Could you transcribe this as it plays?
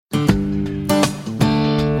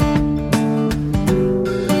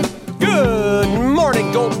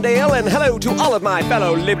hail and hello to all of my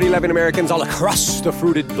fellow liberty-loving Americans all across the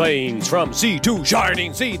fruited plains from sea to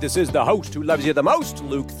shining sea. This is the host who loves you the most,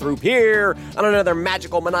 Luke Throop, here on another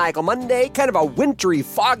magical, maniacal Monday, kind of a wintry,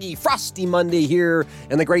 foggy, frosty Monday here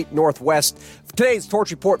in the great Northwest. Today's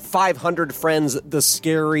Torch Report 500, friends, the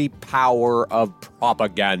scary power of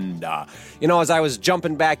propaganda. You know, as I was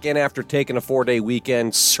jumping back in after taking a 4-day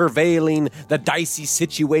weekend, surveilling the dicey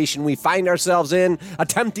situation we find ourselves in,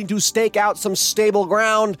 attempting to stake out some stable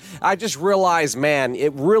ground, I just realized, man,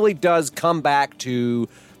 it really does come back to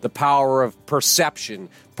the power of perception,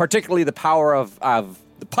 particularly the power of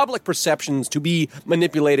the public perceptions to be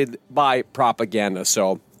manipulated by propaganda.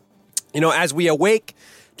 So, you know, as we awake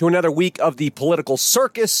to another week of the political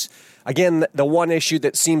circus, again, the one issue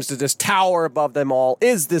that seems to just tower above them all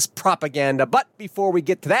is this propaganda. But before we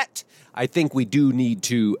get to that, I think we do need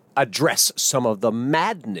to address some of the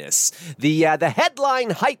madness. The headline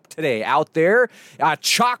hype today out there,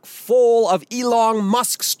 chock full of Elon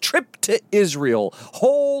Musk's trip to Israel.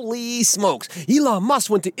 Holy smokes. Elon Musk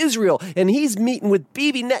went to Israel, and he's meeting with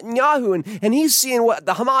Bibi Netanyahu, and he's seeing what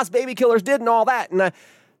the Hamas baby killers did and all that. And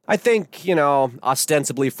I think, you know,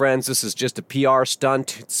 ostensibly, friends, this is just a PR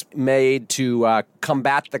stunt. It's made to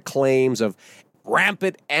combat the claims of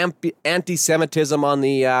rampant anti-Semitism on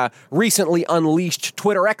the recently unleashed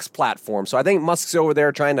Twitter X platform. So I think Musk's over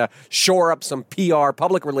there trying to shore up some PR,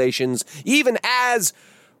 public relations, even as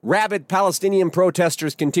rabid Palestinian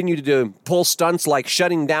protesters continue to pull stunts like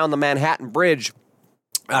shutting down the Manhattan Bridge.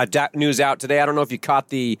 News out today. I don't know if you caught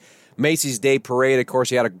the Macy's Day Parade. Of course,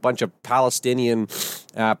 you had a bunch of Palestinian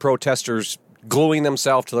protesters gluing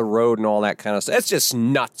themselves to the road and all that kind of stuff. It's just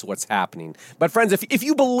nuts what's happening. But friends, if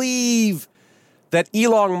you believe that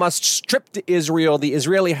Elon Musk's trip to Israel, the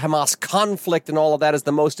Israeli-Hamas conflict and all of that is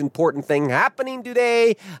the most important thing happening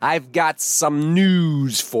today, I've got some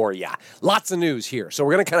news for you. Lots of news here. So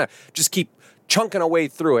we're going to kind of just keep chunking away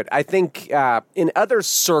through it. I think in other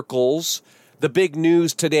circles, the big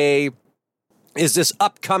news today is this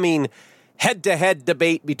upcoming head-to-head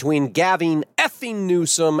debate between Gavin effing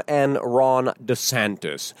Newsom and Ron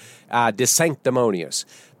DeSantis. DeSanctimonious.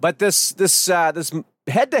 But this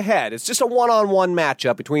head-to-head, it's just a one-on-one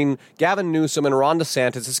matchup between Gavin Newsom and Ron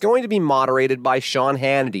DeSantis. It's going to be moderated by Sean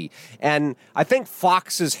Hannity. And I think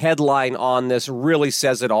Fox's headline on this really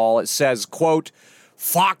says it all. It says, quote,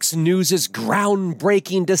 Fox News'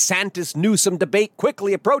 groundbreaking DeSantis-Newsom debate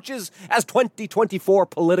quickly approaches as 2024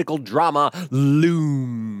 political drama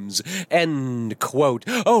looms. End quote.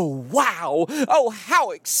 Oh, wow. Oh, how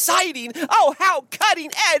exciting. Oh, how cutting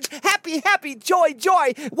edge. Happy, joy.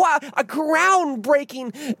 Wow, a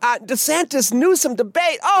groundbreaking DeSantis-Newsom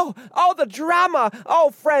debate. Oh, the drama. Oh,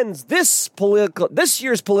 friends, this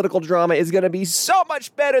year's political drama is going to be so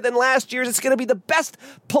much better than last year's. It's going to be the best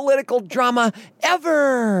political drama ever.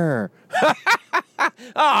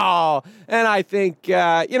 Oh, and I think,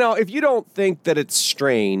 if you don't think that it's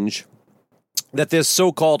strange that this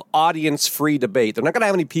so-called audience-free debate, they're not going to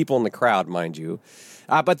have any people in the crowd, mind you,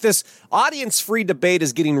 but this audience-free debate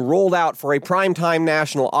is getting rolled out for a primetime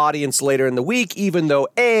national audience later in the week, even though,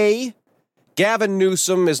 A, Gavin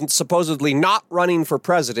Newsom is supposedly not running for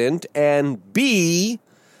president, and B,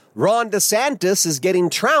 Ron DeSantis is getting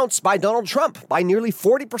trounced by Donald Trump by nearly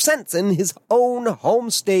 40% in his own home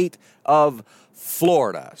state of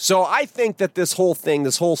Florida. So I think that this whole thing,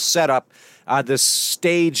 this whole setup, this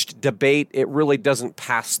staged debate, it really doesn't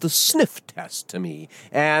pass the sniff test to me.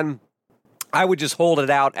 And I would just hold it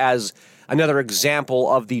out as another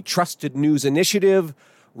example of the Trusted News Initiative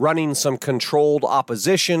running some controlled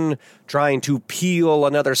opposition, trying to peel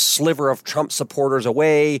another sliver of Trump supporters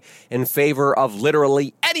away in favor of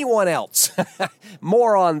literally anyone else.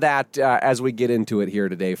 More on that as we get into it here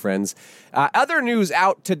today, friends. Other news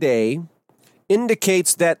out today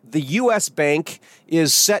indicates that the U.S. Bank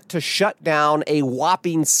is set to shut down a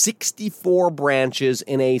whopping 64 branches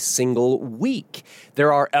in a single week.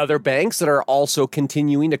 There are other banks that are also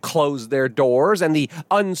continuing to close their doors, and the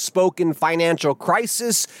unspoken financial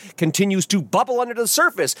crisis continues to bubble under the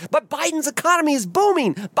surface. But Biden's economy is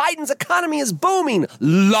booming.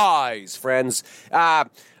 Lies, friends.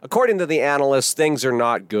 According to the analysts, things are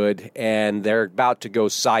not good, and they're about to go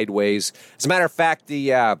sideways. As a matter of fact,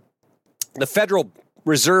 the Federal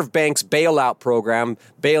Reserve Bank's bailout program,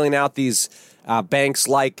 bailing out these banks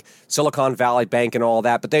like Silicon Valley Bank and all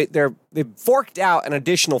that, but they've forked out an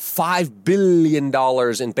additional $5 billion in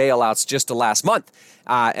bailouts just the last month.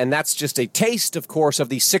 And that's just a taste, of course, of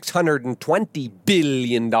the $620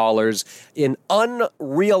 billion in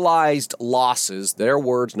unrealized losses. Their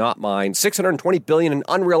words, not mine. $620 billion in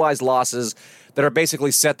unrealized losses that are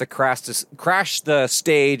basically set to crash the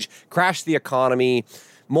stage, crash the economy.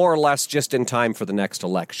 more or less just in time for the next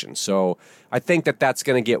election. So I think that that's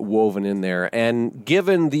going to get woven in there. And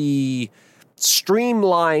given the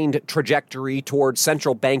streamlined trajectory towards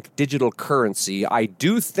central bank digital currency, I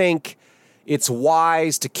do think it's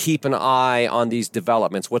wise to keep an eye on these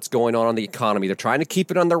developments, what's going on in the economy. They're trying to keep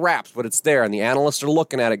it under wraps, but it's there, and the analysts are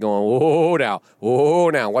looking at it going, oh,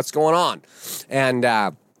 now, what's going on?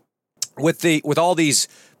 And with all these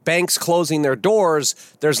banks closing their doors,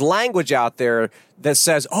 there's language out there that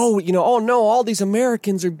says, oh no, all these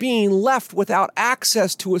Americans are being left without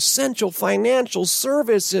access to essential financial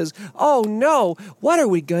services. Oh no, what are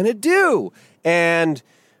we going to do? And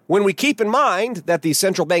when we keep in mind that the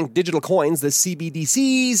central bank digital coins, the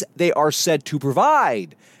CBDCs, they are said to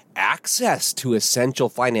provide access to essential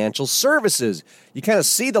financial services. You kind of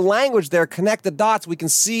see the language there, connect the dots. We can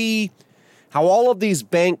see how all of these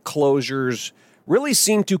bank closures really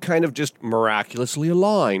seem to kind of just miraculously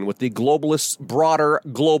align with the globalist, broader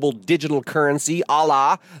global digital currency, a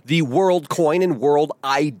la the World Coin and World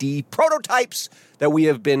ID prototypes that we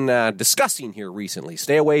have been discussing here recently.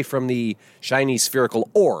 Stay away from the shiny spherical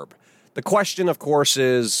orb. The question, of course,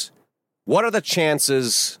 is, what are the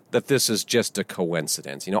chances that this is just a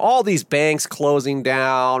coincidence? All these banks closing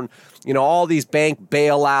down, all these bank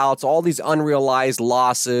bailouts, all these unrealized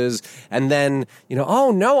losses, and then,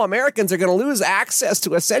 oh no, Americans are going to lose access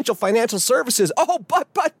to essential financial services. Oh, but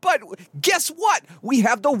guess what? We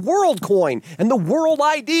have the World Coin and the World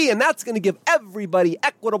ID, and that's going to give everybody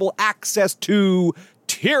equitable access to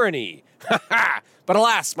tyranny. But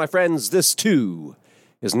alas, my friends, this too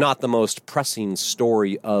is not the most pressing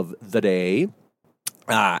story of the day.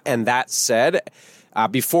 And that said,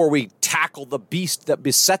 before we tackle the beast that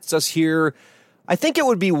besets us here, I think it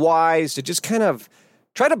would be wise to just kind of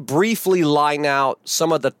try to briefly line out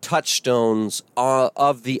some of the touchstones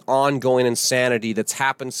of the ongoing insanity that's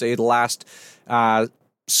happened, say, the last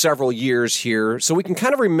several years here, so we can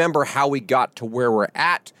kind of remember how we got to where we're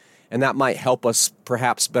at, and that might help us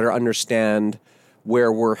perhaps better understand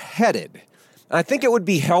where we're headed. I think it would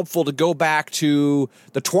be helpful to go back to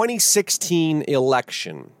the 2016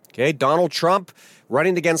 election. Okay, Donald Trump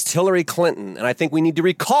running against Hillary Clinton. And I think we need to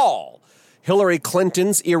recall Hillary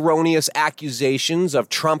Clinton's erroneous accusations of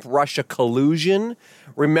Trump-Russia collusion.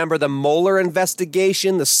 Remember the Mueller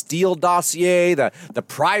investigation, the Steele dossier, the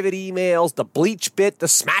private emails, the bleach bit, the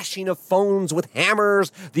smashing of phones with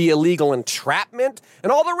hammers, the illegal entrapment,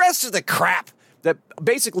 and all the rest of the crap that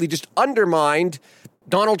basically just undermined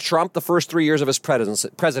Donald Trump the first 3 years of his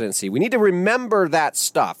presidency. We need to remember that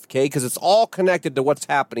stuff, okay, because it's all connected to what's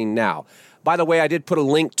happening now. By the way, I did put a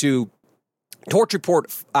link to Torch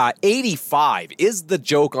Report 85, Is the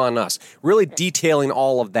Joke on Us, really detailing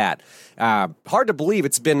all of that. Hard to believe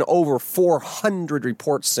it's been over 400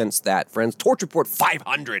 reports since that, friends. Torch Report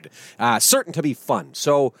 500, certain to be fun.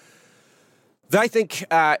 So I think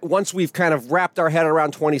once we've kind of wrapped our head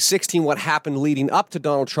around 2016, what happened leading up to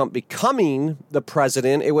Donald Trump becoming the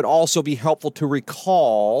president, it would also be helpful to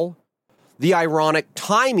recall the ironic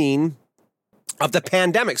timing of the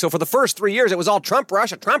pandemic. So for the first 3 years, it was all Trump,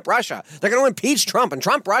 Russia, Trump, Russia. They're going to impeach Trump and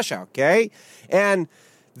Trump, Russia, okay? And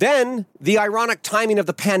then the ironic timing of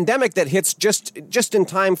the pandemic that hits just in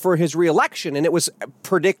time for his reelection, and it was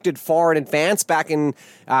predicted far in advance back in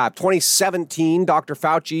 2017. Dr.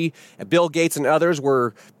 Fauci, Bill Gates, and others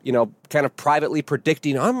were, kind of privately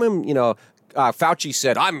predicting. Fauci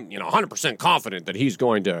said, "I'm, 100% confident that he's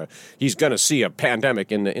going to see a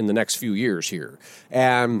pandemic in the next few years here."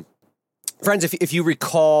 And friends, if you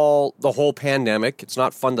recall the whole pandemic, it's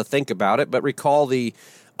not fun to think about it, but recall the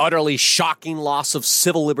utterly shocking loss of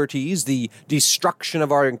civil liberties, the destruction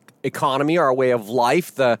of our economy, our way of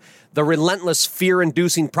life, the relentless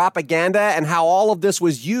fear-inducing propaganda, and how all of this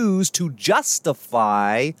was used to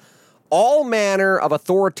justify all manner of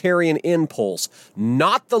authoritarian impulse,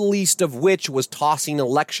 not the least of which was tossing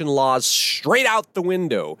election laws straight out the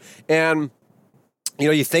window. And,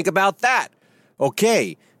 you think about that.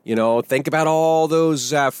 Okay, think about all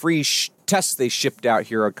those free tests they shipped out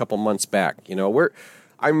here a couple months back.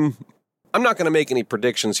 I'm not going to make any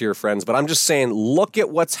predictions here, friends, but I'm just saying, look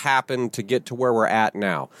at what's happened to get to where we're at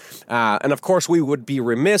now. And of course, we would be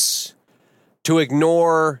remiss to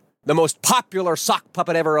ignore the most popular sock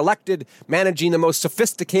puppet ever elected, managing the most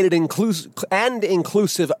sophisticated and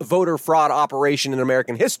inclusive voter fraud operation in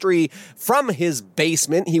American history. From his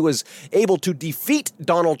basement, he was able to defeat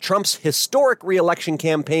Donald Trump's historic reelection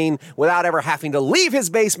campaign without ever having to leave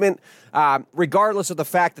his basement, regardless of the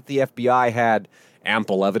fact that the FBI had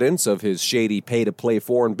ample evidence of his shady pay-to-play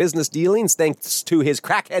foreign business dealings, thanks to his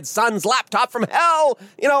crackhead son's laptop from hell.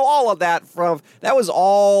 All of that that was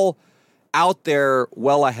all out there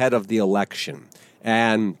well ahead of the election.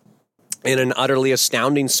 And in an utterly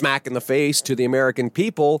astounding smack in the face to the American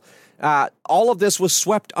people, all of this was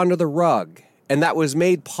swept under the rug. And that was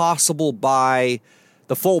made possible by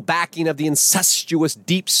the full backing of the incestuous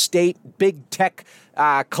deep state, big tech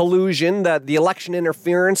collusion, the election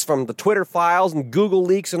interference from the Twitter files and Google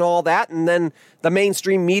leaks and all that, and then the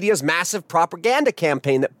mainstream media's massive propaganda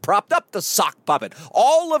campaign that propped up the sock puppet.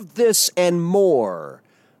 All of this and more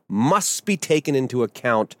must be taken into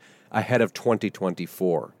account ahead of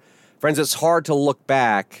 2024. Friends, it's hard to look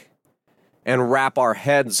back and wrap our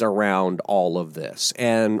heads around all of this.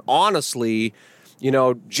 And honestly,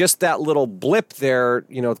 just that little blip there,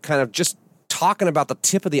 kind of just talking about the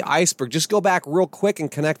tip of the iceberg, just go back real quick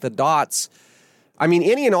and connect the dots. I mean,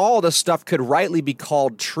 any and all of this stuff could rightly be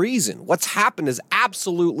called treason. What's happened is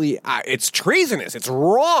absolutely, it's treasonous. It's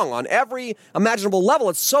wrong on every imaginable level.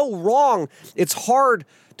 It's so wrong, it's hard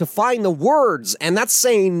to find the words. And that's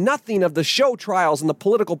saying nothing of the show trials and the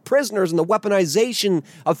political prisoners and the weaponization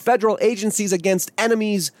of federal agencies against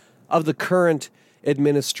enemies of the current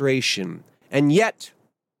administration. And yet,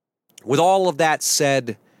 with all of that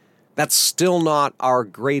said, that's still not our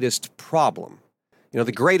greatest problem.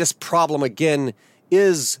 The greatest problem, again,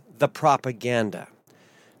 is the propaganda.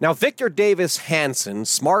 Now, Victor Davis Hanson,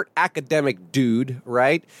 smart academic dude,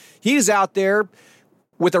 right? He's out there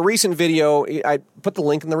with a recent video. I put the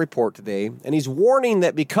link in the report today, and he's warning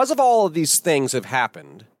that because of all of these things have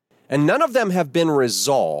happened, and none of them have been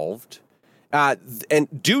resolved,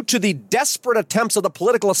 and due to the desperate attempts of the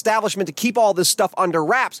political establishment to keep all this stuff under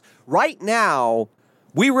wraps, right now,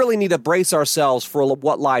 we really need to brace ourselves for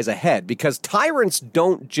what lies ahead, because tyrants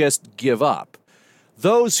don't just give up.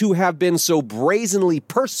 Those who have been so brazenly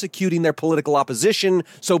persecuting their political opposition,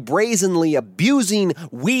 so brazenly abusing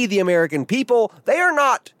we, the American people, they are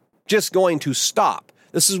not just going to stop.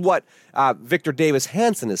 This is what Victor Davis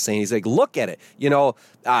Hanson is saying. He's like, look at it.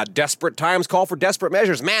 Desperate times call for desperate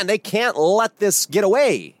measures. Man, they can't let this get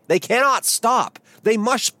away. They cannot stop. They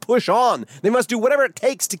must push on. They must do whatever it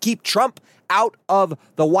takes to keep Trump out of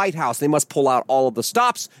the White House. They must pull out all of the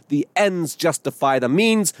stops. The ends justify the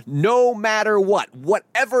means, no matter what.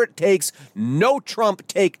 Whatever it takes, no Trump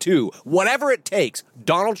take two. Whatever it takes,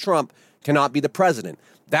 Donald Trump cannot be the president.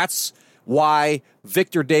 That's why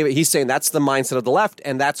Victor Davis, he's saying that's the mindset of the left,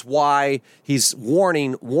 and that's why he's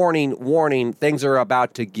warning, things are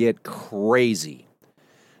about to get crazy.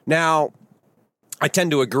 Now, I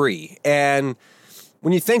tend to agree. And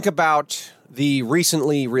when you think about the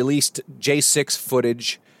recently released J6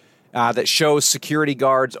 footage that shows security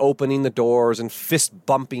guards opening the doors and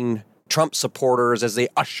fist-bumping Trump supporters as they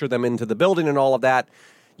usher them into the building and all of that,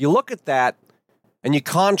 you look at that and you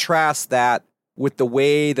contrast that with the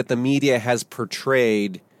way that the media has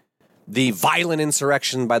portrayed the violent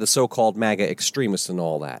insurrection by the so-called MAGA extremists and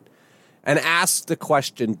all that, and ask the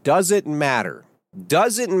question, does it matter?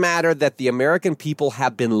 Does it matter that the American people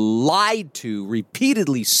have been lied to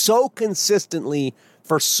repeatedly, so consistently,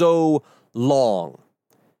 for so long?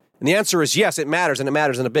 And the answer is yes, it matters, and it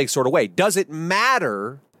matters in a big sort of way. Does it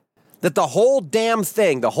matter that the whole damn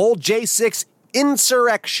thing, the whole J6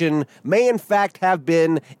 insurrection, may in fact have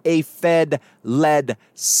been a Fed-led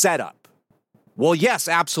setup? Well, yes,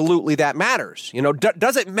 absolutely that matters.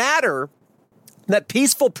 Does it matter that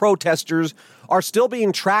peaceful protesters are still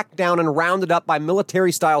being tracked down and rounded up by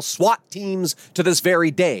military-style SWAT teams to this very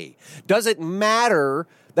day? Does it matter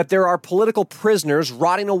that there are political prisoners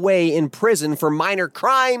rotting away in prison for minor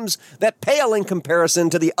crimes that pale in comparison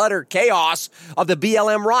to the utter chaos of the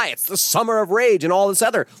BLM riots, the Summer of Rage, and all this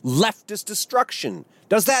other leftist destruction?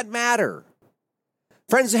 Does that matter?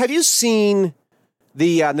 Friends, have you seen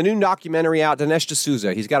the new documentary out, Dinesh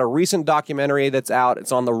D'Souza? He's got a recent documentary that's out.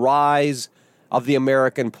 It's on the rise of the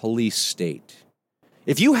American police state.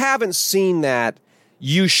 If you haven't seen that,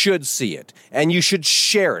 you should see it, and you should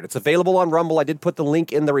share it. It's available on Rumble. I did put the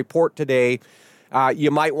link in the report today. You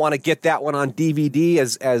might want to get that one on DVD,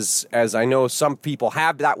 as I know some people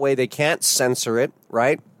have. That way they can't censor it,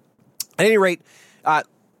 right? At any rate,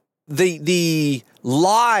 the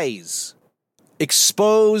lies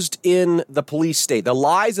exposed in the police state, the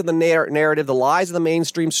lies of the narrative, the lies of the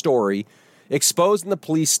mainstream story exposed in the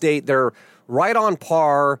police state, they're right on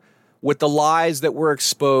par with the lies that were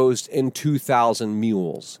exposed in 2000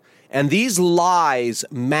 Mules. And these lies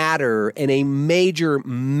matter in a major,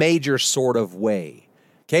 major sort of way.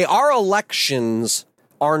 Okay, our elections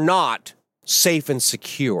are not safe and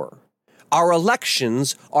secure. Our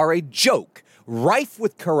elections are a joke, rife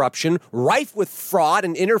with corruption, rife with fraud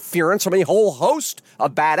and interference from a whole host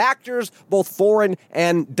of bad actors, both foreign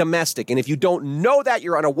and domestic. And if you don't know that,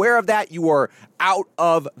 you're unaware of that, you are out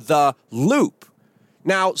of the loop.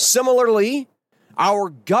 Now, similarly, Our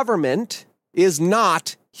government is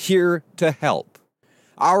not here to help.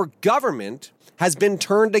 Our government has been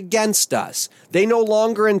turned against us. They no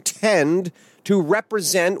longer intend to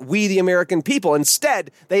represent we, the American people.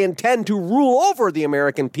 Instead, they intend to rule over the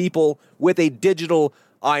American people with a digital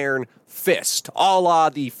iron fist, a la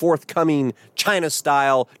the forthcoming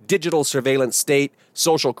China-style digital surveillance state,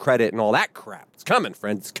 social credit, and all that crap. It's coming,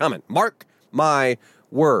 friends. It's coming. Mark my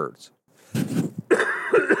words.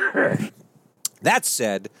 That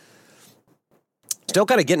said, still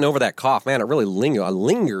kind of getting over that cough. Man, it really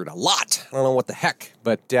lingered a lot. I don't know what the heck.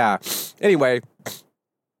 But anyway,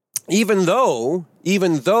 even though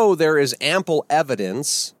there is ample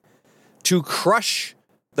evidence to crush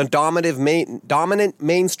the dominant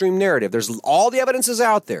mainstream narrative, there's all the evidence is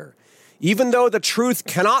out there. Even though the truth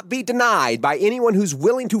cannot be denied by anyone who's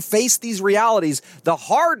willing to face these realities, the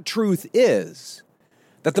hard truth is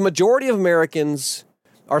that the majority of Americans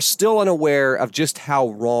are still unaware of just how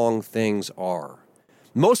wrong things are.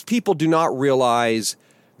 Most people do not realize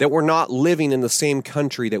that we're not living in the same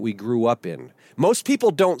country that we grew up in. Most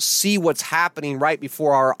people don't see what's happening right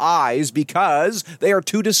before our eyes because they are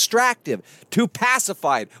too distracted, too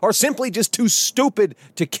pacified, or simply just too stupid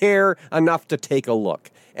to care enough to take a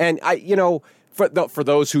look. And for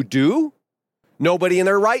those who do, nobody in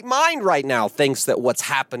their right mind right now thinks that what's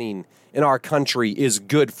happening in our country is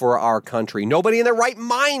good for our country. Nobody in their right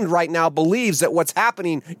mind right now believes that what's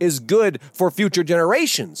happening is good for future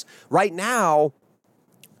generations. Right now,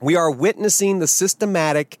 we are witnessing the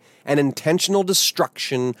systematic and intentional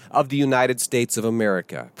destruction of the United States of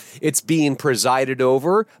America. It's being presided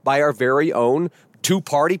over by our very own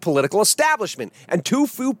two-party political establishment, and too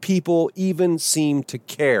few people even seem to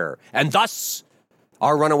care. And thus,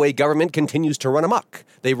 our runaway government continues to run amok.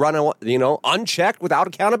 They run, unchecked without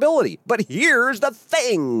accountability. But here's the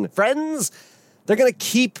thing, friends. They're going to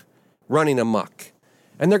keep running amok.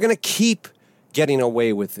 And they're going to keep getting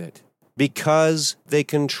away with it because they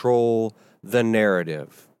control the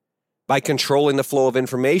narrative. By controlling the flow of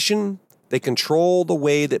information, they control the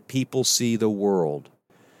way that people see the world.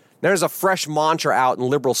 There's a fresh mantra out in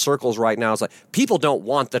liberal circles right now. It's like, people don't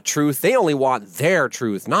want the truth. They only want their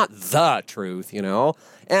truth, not the truth,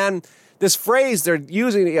 And this phrase they're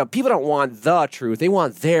using, people don't want the truth. They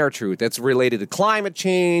want their truth. That's related to climate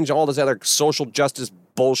change, all this other social justice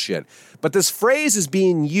bullshit. But this phrase is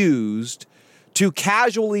being used to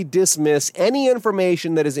casually dismiss any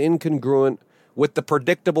information that is incongruent with the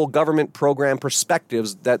predictable government program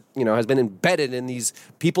perspectives that, has been embedded in these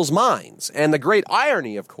people's minds. And the great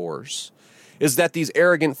irony, of course, is that these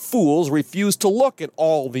arrogant fools refuse to look at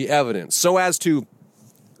all the evidence so as to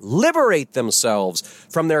liberate themselves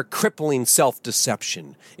from their crippling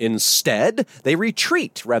self-deception. Instead, they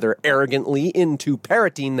retreat rather arrogantly into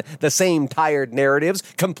parroting the same tired narratives,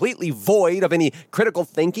 completely void of any critical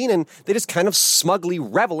thinking, and they just kind of smugly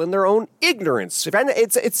revel in their own ignorance.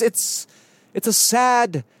 It's a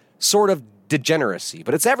sad sort of degeneracy,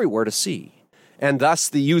 but it's everywhere to see. And thus,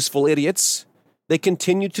 the useful idiots, they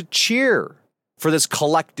continue to cheer for this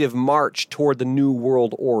collective march toward the New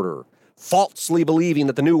World Order, falsely believing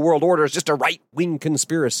that the New World Order is just a right-wing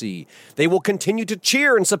conspiracy. They will continue to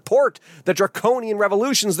cheer and support the draconian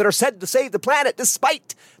revolutions that are said to save the planet,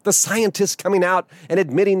 despite the scientists coming out and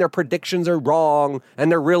admitting their predictions are wrong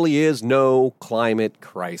and there really is no climate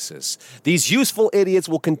crisis. These useful idiots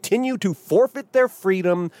will continue to forfeit their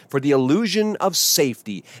freedom for the illusion of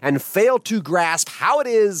safety and fail to grasp how it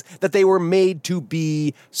is that they were made to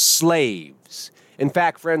be slaves. In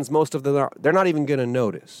fact, friends, most of them they're not even going to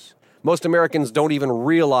notice. Most Americans don't even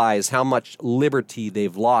realize how much liberty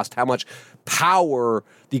they've lost, how much power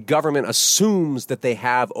the government assumes that they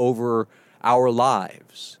have over our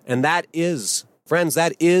lives. And that is, friends,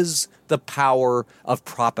 that is the power of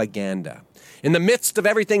propaganda. In the midst of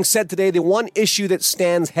everything said today, the one issue that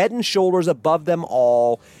stands head and shoulders above them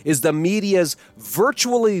all is the media's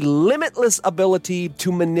virtually limitless ability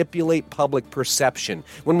to manipulate public perception.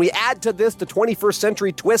 When we add to this the 21st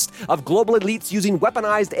century twist of global elites using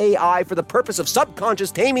weaponized AI for the purpose of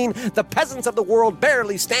subconscious taming, the peasants of the world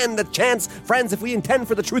barely stand a chance. Friends, if we intend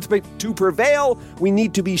for the truth to prevail, we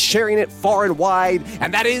need to be sharing it far and wide.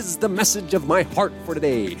 And that is the message of my heart for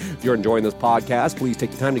today. If you're enjoying this podcast, please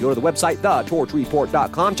take the time to go to the website,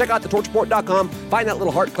 thetorchreport.com. Check out thetorchreport.com. Find that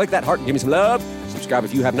little heart, click that heart, and give me some love. Subscribe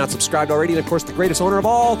if you have not subscribed already. And of course, the greatest honor of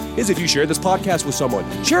all is if you share this podcast with someone.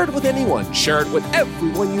 Share it with anyone. Share it with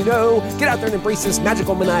everyone you know. Get out there and embrace this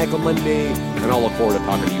magical, maniacal Monday. And I'll look forward to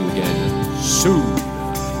talking to you again soon.